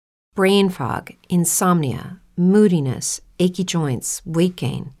brain fog, insomnia, moodiness, achy joints, weight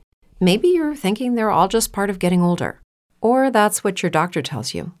gain. Maybe you're thinking they're all just part of getting older, or that's what your doctor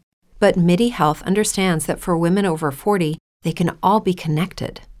tells you. But MIDI Health understands that for women over 40, they can all be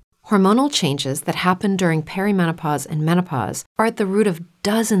connected. Hormonal changes that happen during perimenopause and menopause are at the root of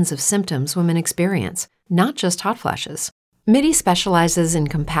dozens of symptoms women experience, not just hot flashes. MIDI specializes in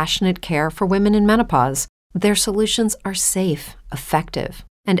compassionate care for women in menopause. Their solutions are safe, effective,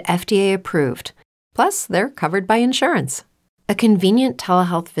 and FDA approved. Plus, they're covered by insurance. A convenient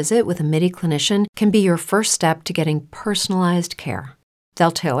telehealth visit with a MIDI clinician can be your first step to getting personalized care.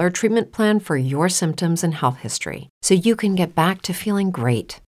 They'll tailor a treatment plan for your symptoms and health history, so you can get back to feeling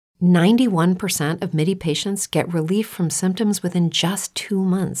great. 91% of MIDI patients get relief from symptoms within just 2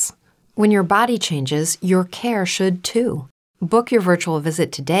 months. When your body changes, your care should too. Book your virtual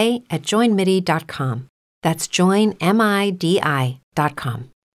visit today at joinmidi.com. That's joinmidi.com.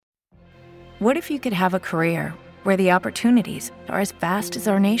 What if you could have a career where the opportunities are as vast as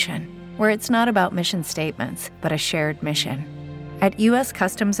our nation, where it's not about mission statements, but a shared mission? At U.S.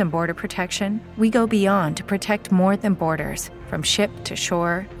 Customs and Border Protection, we go beyond to protect more than borders. From ship to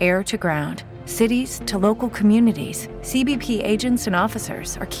shore, air to ground, cities to local communities, CBP agents and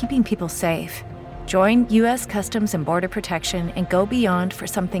officers are keeping people safe. Join U.S. Customs and Border Protection and go beyond for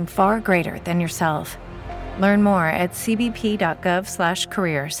something far greater than yourself. Learn more at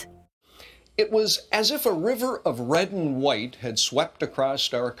cbp.gov/careers. It was as if a river of red and white had swept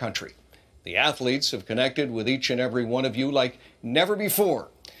across our country. The athletes have connected with each and every one of you like never before.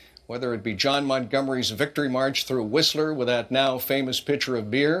 Whether it be John Montgomery's victory march through Whistler with that now famous pitcher of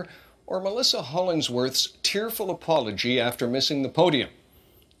beer, or Melissa Hollingsworth's tearful apology after missing the podium.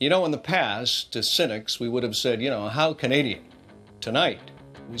 You know, in the past, to cynics, we would have said, how Canadian? Tonight,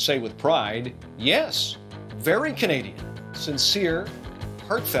 we say with pride, yes, very Canadian, sincere,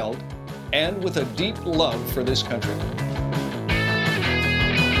 heartfelt, and with a deep love for this country.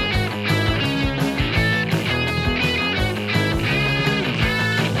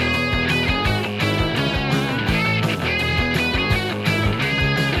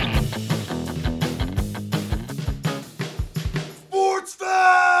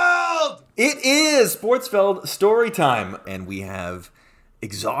 It is Sportsfeld story time, and we have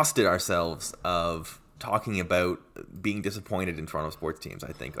exhausted ourselves of talking about being disappointed in Toronto sports teams.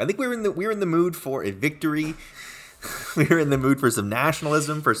 I think we're in the mood for a victory. We're in the mood for some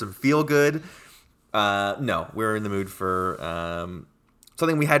nationalism, for some feel good. No, we're in the mood for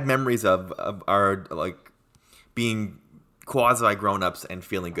something we had memories of our being quasi grown ups and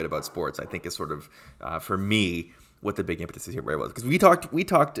feeling good about sports. I think is sort of for me what the big impetus here was, because we talked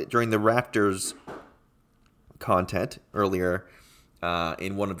during the Raptors content earlier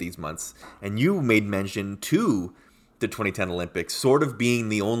in one of these months, and you made mention to the 2010 Olympics sort of being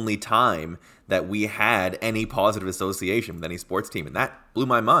the only time that we had any positive association with any sports team, and that blew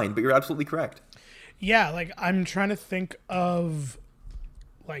my mind. But you're absolutely correct. Yeah, I'm trying to think of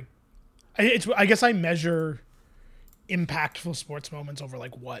I guess I measure impactful sports moments over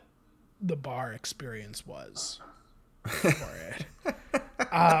what the bar experience was for it,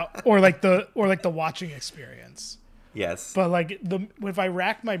 or the watching experience. Yes, but if I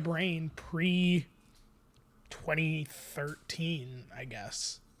rack my brain pre 2013, I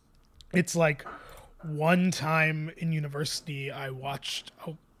guess it's one time in university I watched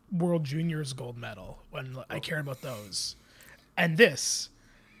a World Juniors gold medal when I cared about those, and that's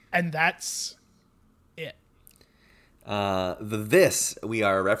it. This we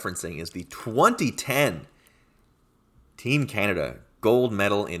are referencing is the 2010 Team Canada gold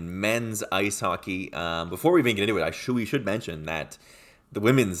medal in men's ice hockey. Before we even get into it, we should mention that the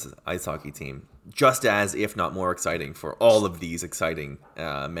women's ice hockey team, just as if not more exciting for all of these exciting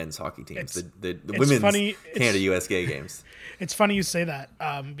men's hockey teams, the women's Canada-US gay games. It's funny you say that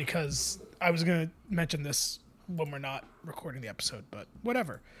because I was going to mention this when we're not recording the episode, but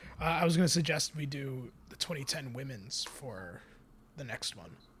whatever. I was going to suggest we do the 2010 women's for the next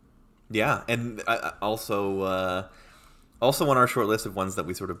one. Yeah, and also on our short list of ones that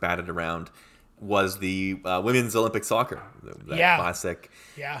we sort of batted around was the women's Olympic soccer. That classic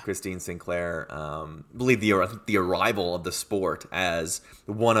Christine Sinclair. I believe the arrival of the sport as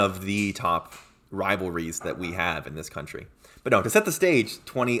one of the top rivalries that we have in this country. But no, to set the stage,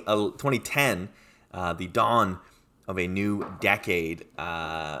 2010, the dawn of a new decade.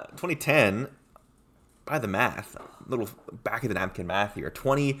 2010, by the math, a little back of the napkin math here,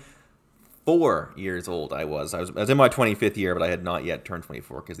 24 years old I was in my 25th year, but I had not yet turned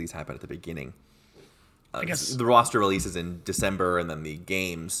 24 because these happened at the beginning. I guess the roster releases in December, and then the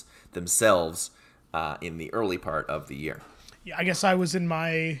games themselves in the early part of the year. Yeah, I guess I was in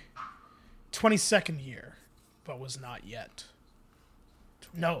my 22nd year, but was not yet.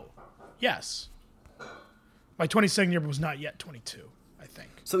 No. Yes. My 22nd year was not yet 22, I think.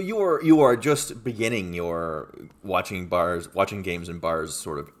 So you are just beginning your watching games in bars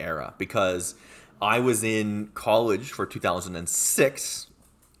sort of era, because I was in college for 2006,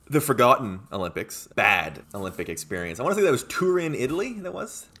 the forgotten Olympics, bad Olympic experience. I want to say that was Turin, Italy. That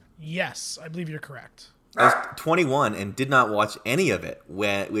was. Yes, I believe you're correct. I was 21 and did not watch any of it,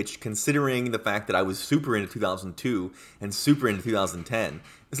 which, considering the fact that I was super into 2002 and super into 2010,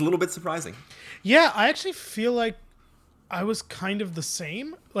 is a little bit surprising. Yeah, I actually feel like I was kind of the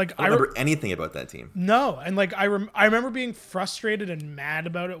same. Like I don't remember anything about that team. No, and like I remember being frustrated and mad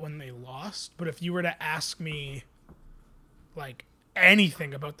about it when they lost. But if you were to ask me, like,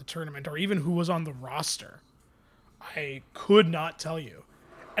 anything about the tournament or even who was on the roster, I could not tell you.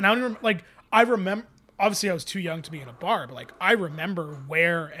 And I remember. Obviously, I was too young to be in a bar, but like I remember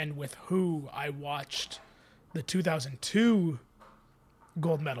where and with who I watched the 2002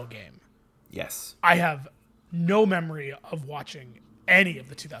 gold medal game. Yes. I have no memory of watching any of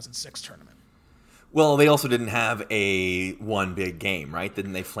the 2006 tournament. Well, they also didn't have a one big game, right?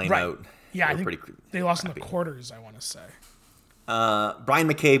 Didn't they flame out? Yeah, I think they lost in the quarters, I want to say. Brian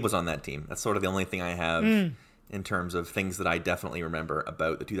McCabe was on that team. That's sort of the only thing I have in terms of things that I definitely remember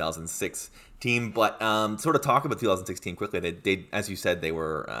about the 2006 team. But sort of talk about 2016 quickly. They, as you said, they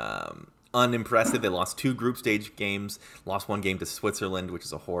were unimpressive. They lost 2 group stage games, lost 1 game to Switzerland, which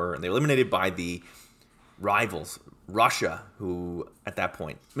is a horror, and they were eliminated by the rivals, Russia, who at that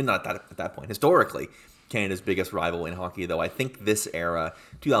point, I mean, not at that point, historically, Canada's biggest rival in hockey, though I think this era,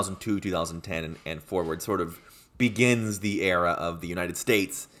 2002, 2010, and forward, sort of begins the era of the United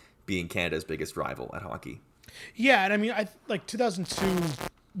States being Canada's biggest rival at hockey. Yeah, and I mean, 2002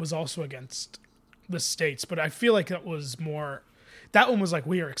 was also against the States, but I feel like that one was like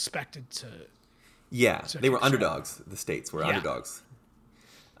we are expected to. Yeah, they were underdogs. The States were underdogs.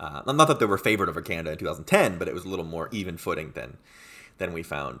 Not that they were favored over Canada in 2010, but it was a little more even footing than we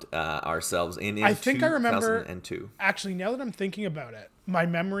found ourselves in I think 2002. I remember, actually, now that I'm thinking about it, my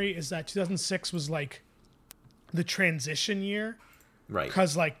memory is that 2006 was like the transition year. Right.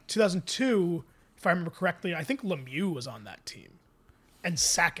 Because like 2002, if I remember correctly, I think Lemieux was on that team. And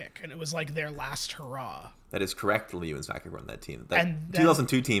Sakic, and it was like their last hurrah. That is correct. Lemieux and Sakic were on that team. That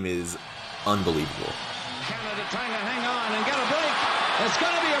 2002 team is unbelievable. Canada trying to hang on and get a break. It's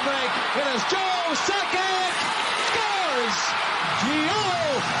going to be a break. It is Joe Sakic scores.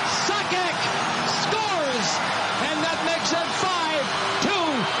 Joe Sakic scores, and that makes it 5-2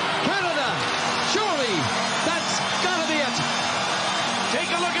 Canada. Surely that's got to be it. Take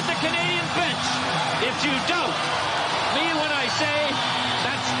a look at the Canadian bench. If you doubt me when I say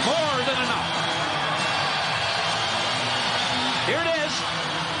that's more than enough. Here it is.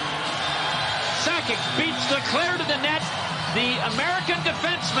 Sakic beats Leclerc to the net. The American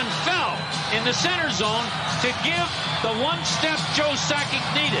defenseman fell in the center zone to give the one step Joe Sakic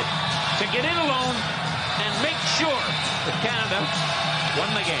needed to get in alone and make sure that Canada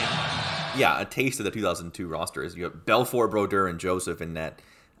won the game. Yeah, a taste of the 2002 roster is you have Belfour, Brodeur, and Joseph in net.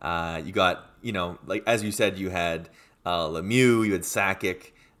 You got, like as you said, you had Lemieux, you had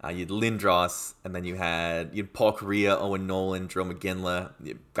Sakic, you had Lindros, and then you had Paul Kariya, Owen Nolan, Joe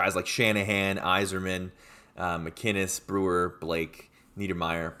McGinley, guys like Shanahan, Yzerman, McInnes, Brewer, Blake,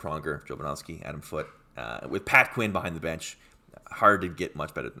 Niedermeyer, Pronger, Jovanovski, Adam Foote, with Pat Quinn behind the bench. Hard to get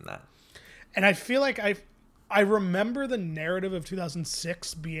much better than that. And I feel like I remember the narrative of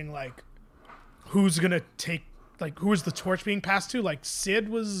 2006 being like, who's going to take, like, who was the torch being passed to? Like, Sid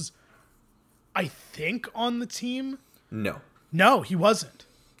was, I think, on the team. No, he wasn't.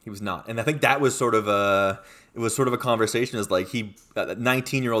 He was not. And I think that was sort of a conversation is like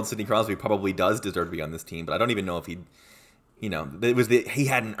 19-year-old Sidney Crosby probably does deserve to be on this team, but I don't even know if he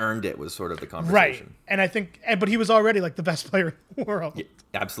hadn't earned it was sort of the conversation. Right. And I think, but he was already like the best player in the world. Yeah,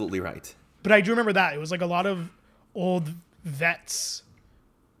 absolutely right. But I do remember that. It was like a lot of old vets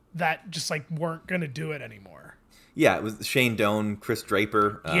that just like weren't going to do it anymore. Yeah, it was Shane Doan, Chris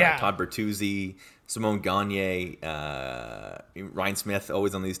Draper, Todd Bertuzzi, Simone Gagne, Ryan Smith,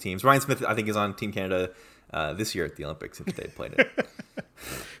 always on these teams. Ryan Smith, I think, is on Team Canada this year at the Olympics if they played it.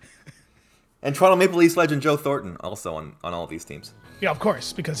 And Toronto Maple Leafs legend Joe Thornton also on all of these teams. Yeah, of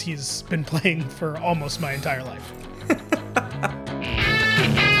course, because he's been playing for almost my entire life.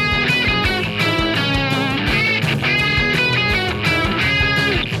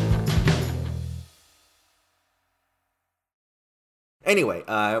 Anyway,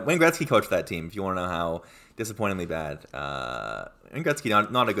 Wayne Gretzky coached that team. If you want to know how disappointingly bad. And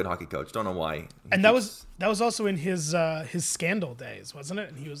Gretzky, not a good hockey coach. Don't know why. And that was also in his scandal days, wasn't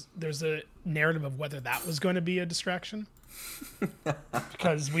it? And there's a narrative of whether that was going to be a distraction,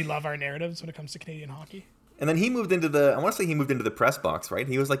 because we love our narratives when it comes to Canadian hockey. And then he moved into the press box, right?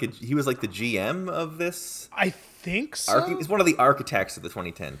 He was like the GM of this. I think so. He's one of the architects of the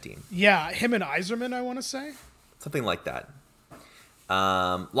 2010 team. Yeah, him and Yzerman, I want to say. Something like that.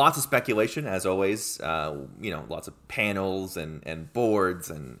 Lots of speculation, as always. Lots of panels and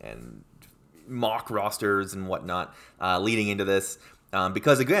boards and mock rosters and whatnot leading into this.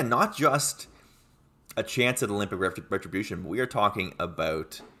 Because, again, not just a chance at Olympic retribution, but we are talking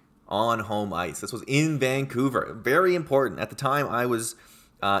about on home ice. This was in Vancouver. Very important. At the time, I was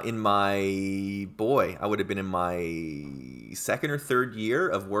I would have been in my second or third year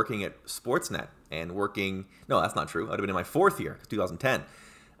of working at Sportsnet. No, that's not true. I would have been in my fourth year, 2010.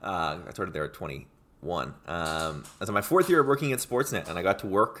 I started there at 21. So my fourth year of working at Sportsnet, and I got to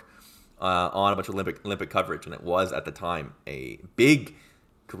work on a bunch of Olympic coverage, and it was at the time a big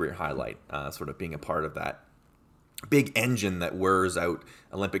career highlight, sort of being a part of that big engine that whirs out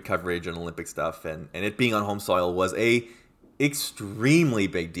Olympic coverage and Olympic stuff, and it being on home soil was a extremely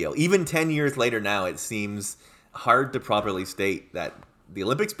big deal. Even 10 years later now, it seems hard to properly state that the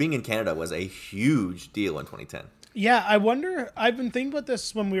Olympics being in Canada was a huge deal in 2010. Yeah, I wonder, I've been thinking about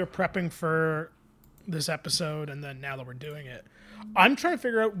this when we were prepping for this episode, and then now that we're doing it, I'm trying to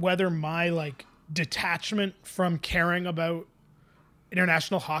figure out whether my detachment from caring about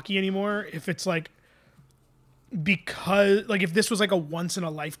international hockey anymore, if it's because if this was a once in a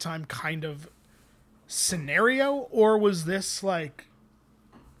lifetime kind of scenario, or was this am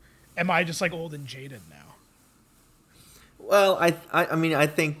I just old and jaded now? Well, I mean, I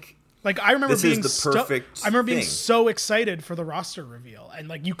think I remember this being is the perfect I remember being thing. so excited for the roster reveal,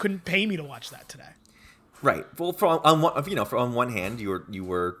 and you couldn't pay me to watch that today. Right. Well, on one hand, you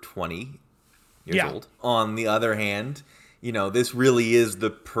were 20 years old. On the other hand, this really is the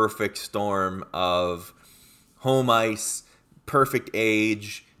perfect storm of home ice, perfect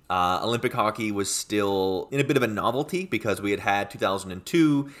age. Olympic hockey was still in a bit of a novelty because we had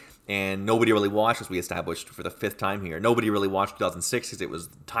 2002, and nobody really watched, as we established for the fifth time here. Nobody really watched 2006 because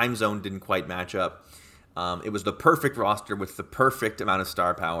time zone didn't quite match up. It was the perfect roster with the perfect amount of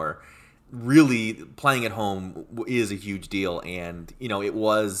star power. Really, playing at home is a huge deal, and it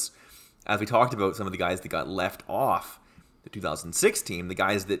was, as we talked about, some of the guys that got left off the 2006 team, the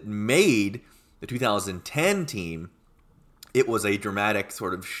guys that made the 2010 team. It was a dramatic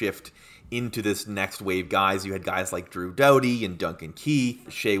sort of shift into this next wave guys. You had guys like Drew Doughty and Duncan Keith,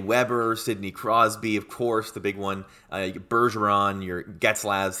 Shea Weber, Sidney Crosby, of course, the big one, Bergeron, your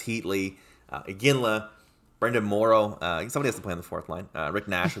Getzlafs, Heatley, Iginla, Brendan Morrow. Somebody has to play on the fourth line. Rick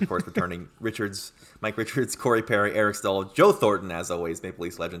Nash, of course, returning. Mike Richards, Corey Perry, Eric Stahl, Joe Thornton, as always, Maple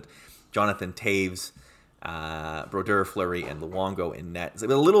Leafs legend, Jonathan Taves, Brodeur, Fleury, and Luongo in net. So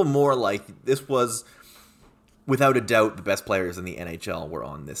a little more this was, without a doubt, the best players in the NHL were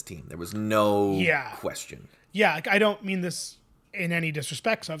on this team. There was no question. Yeah, I don't mean this in any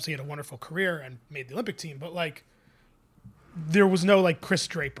disrespect. So obviously he had a wonderful career and made the Olympic team, but there was no Chris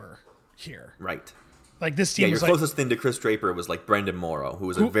Draper here. Right. This team was your closest thing to Chris Draper was Brendan Morrow, who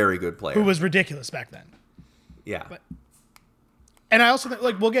was a very good player. Who was ridiculous back then. Yeah. And I also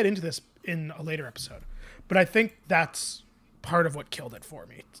think, we'll get into this in a later episode, but I think that's part of what killed it for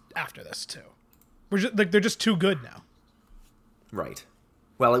me after this too. We're just, they're just too good now. Right.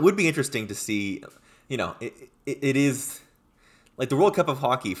 Well, it would be interesting to see, it is the World Cup of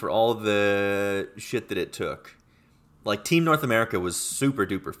hockey, for all the shit that it took. Team North America was super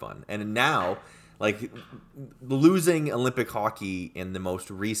duper fun. And now, losing Olympic hockey in the most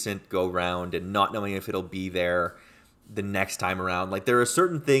recent go round and not knowing if it'll be there the next time around, there are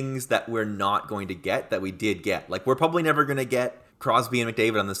certain things that we're not going to get that we did get. We're probably never going to get Crosby and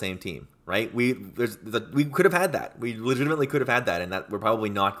McDavid on the same team, right? We could have had that. We legitimately could have had that, and that we're probably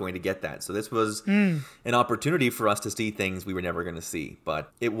not going to get that. So this was an opportunity for us to see things we were never going to see.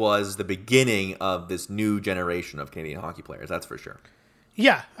 But it was the beginning of this new generation of Canadian hockey players, that's for sure.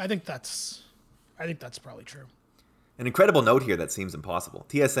 Yeah, I think that's probably true. An incredible note here that seems impossible.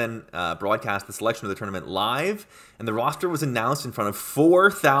 TSN broadcast the selection of the tournament live, and the roster was announced in front of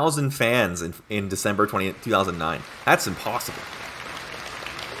 4,000 fans in December 2009. That's impossible.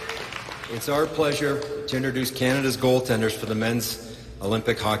 It's our pleasure to introduce Canada's goaltenders for the men's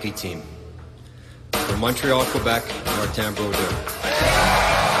Olympic hockey team. From Montreal, Quebec, Martin Brodeur.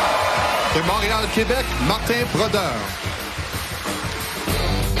 De Montréal, Québec, Martin Brodeur.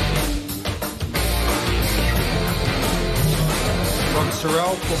 From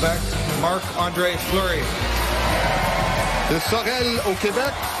Sorel, Quebec, Marc-Andre Fleury. De Sorel au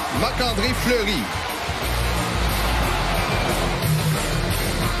Québec, Marc-André Fleury.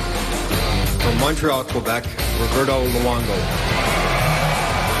 From Montreal, Quebec, Roberto Luongo.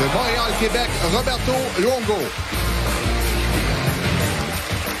 De Montréal, Québec, Roberto Luongo.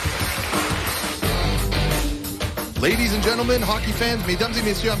 Ladies and gentlemen, hockey fans, mesdames et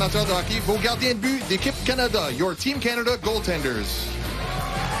messieurs amateurs de hockey, vos gardiens de but d'Équipe Canada, your Team Canada goaltenders.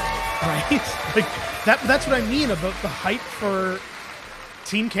 Right? Like that's what I mean about the hype for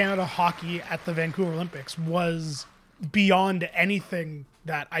Team Canada hockey at the Vancouver Olympics was beyond anything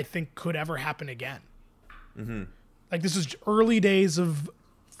that I think could ever happen again. Mm-hmm. Like this is early days of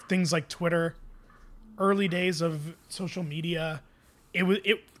things like Twitter, early days of social media.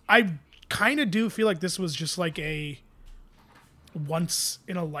 I kind of do feel like this was just like a once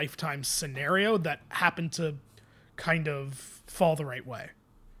in a lifetime scenario that happened to kind of fall the right way.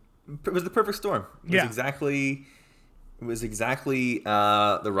 It was the perfect storm. It was exactly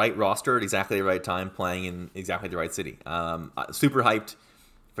the right roster at exactly the right time, playing in exactly the right city. Super hyped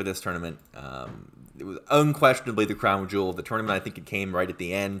for this tournament. It was unquestionably the crown jewel of the tournament. I think it came right at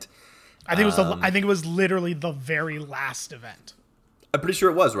the end. I think it was literally the very last event. I'm pretty sure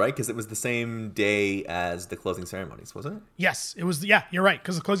it was, right? Because it was the same day as the closing ceremonies, wasn't it? Yes, it was. Yeah, you're right.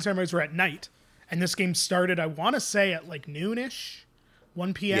 Because the closing ceremonies were at night, and this game started, I want to say, at like noonish,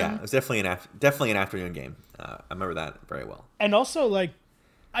 1 p.m. Yeah, it was definitely an afternoon game. I remember that very well. And also, like,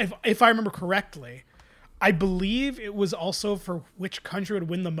 if I remember correctly, I believe it was also for which country would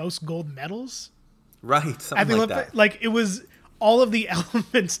win the most gold medals. Right, something like that. Like, it was all of the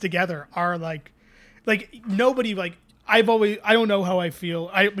elements together are like nobody, like, I don't know how I feel.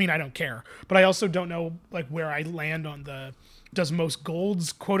 I mean, I don't care, but I also don't know like where I land on the does most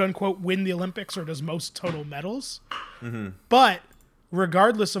golds quote unquote win the Olympics or does most total medals. Mm-hmm. But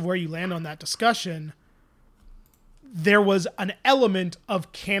regardless of where you land on that discussion, there was an element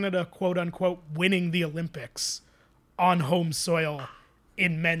of Canada quote unquote winning the Olympics on home soil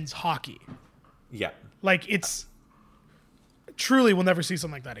in men's hockey. Yeah, like it's truly we'll never see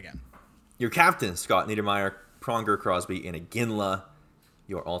something like that again. Your captain Scott Niedermayer, Pronger, Crosby, and Iginla,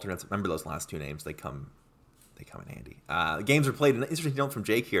 your alternates. Remember those last two names; they come in handy. The games were played. An interesting note from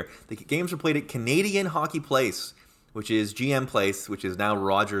Jake here: the games were played at Canadian Hockey Place, which is GM Place, which is now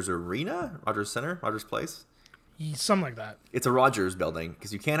Rogers Arena, Rogers Center, Rogers Place, something like that. It's a Rogers building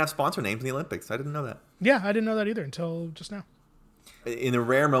because you can't have sponsor names in the Olympics. I didn't know that. Yeah, I didn't know that either until just now. In the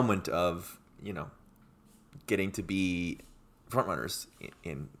rare moment of getting to be frontrunners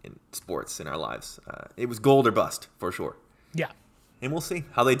in sports in our lives, it was gold or bust for sure. Yeah. And we'll see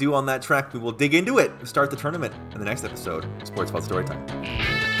how they do on that track. We will dig into it and start the tournament in the next episode of Sports Pod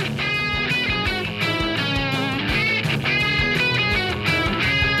Storytime.